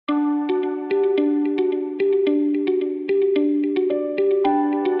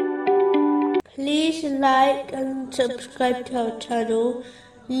like and subscribe to our channel.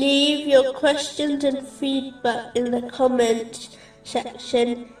 Leave your questions and feedback in the comments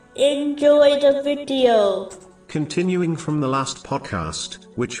section. Enjoy the video. Continuing from the last podcast,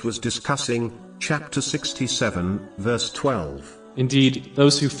 which was discussing chapter 67, verse 12. Indeed,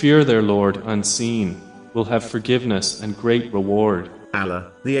 those who fear their Lord unseen will have forgiveness and great reward.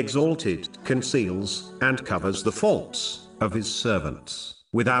 Allah, the Exalted, conceals and covers the faults of His servants,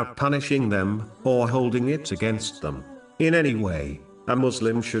 without punishing them or holding it against them in any way. A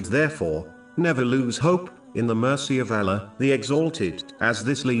Muslim should therefore never lose hope in the mercy of Allah, the Exalted, as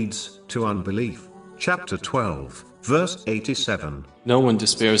this leads to unbelief. Chapter 12, verse 87. No one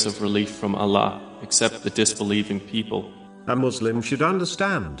despairs of relief from Allah except the disbelieving people. A Muslim should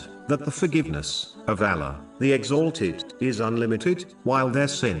understand that the forgiveness of Allah, the Exalted, is unlimited, while their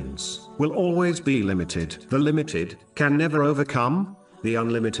sins will always be limited. The limited can never overcome the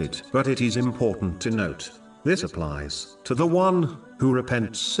unlimited. But it is important to note, this applies to the one who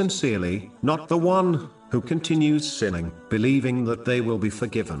repents sincerely, not the one who continues sinning, believing that they will be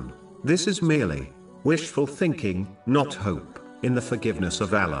forgiven. This is merely wishful thinking, not hope in the forgiveness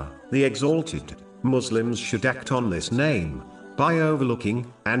of Allah, the Exalted. Muslims should act on this name by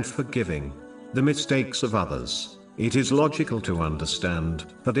overlooking and forgiving the mistakes of others. It is logical to understand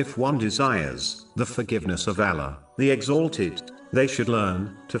that if one desires the forgiveness of Allah, the Exalted, they should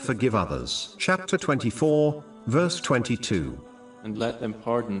learn to forgive others. Chapter 24, verse 22. And let them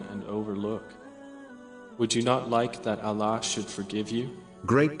pardon and overlook. Would you not like that Allah should forgive you?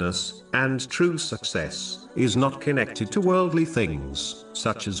 Greatness and true success is not connected to worldly things,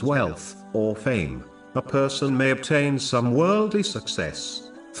 such as wealth or fame. A person may obtain some worldly success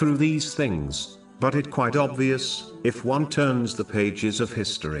through these things, but it's quite obvious, if one turns the pages of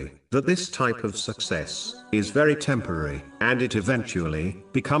history, that this type of success is very temporary, and it eventually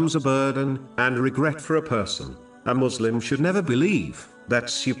becomes a burden and regret for a person. A Muslim should never believe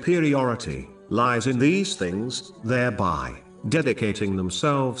that superiority lies in these things, thereby dedicating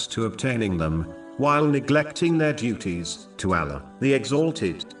themselves to obtaining them, while neglecting their duties to Allah, the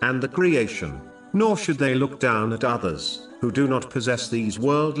Exalted, and the creation. Nor should they look down at others who do not possess these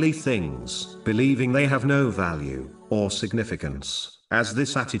worldly things, believing they have no value or significance, as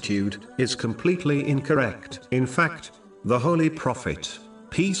this attitude is completely incorrect. In fact, the Holy Prophet,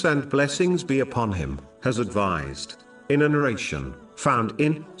 peace and blessings be upon him, has advised, in a narration found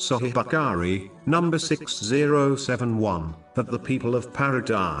in Sahih Bukhari, number 6071, that the people of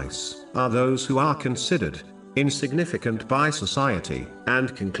paradise are those who are considered insignificant by society,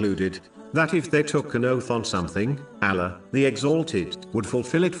 and concluded that if they took an oath on something, Allah, the Exalted, would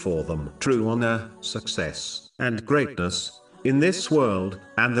fulfill it for them. True honor, success, and greatness in this world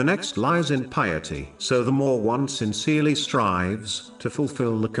and the next lies in piety. So the more one sincerely strives to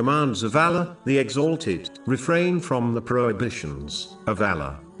fulfill the commands of Allah, the Exalted, refrain from the prohibitions of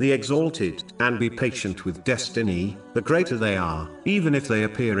Allah, the Exalted, and be patient with destiny, the greater they are, even if they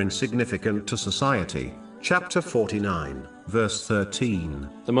appear insignificant to society. Chapter 49, verse 13.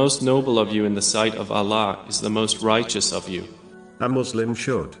 The most noble of you in the sight of Allah is the most righteous of you. A Muslim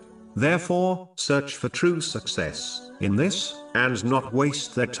should therefore search for true success in this, and not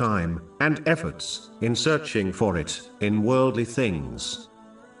waste their time and efforts in searching for it in worldly things.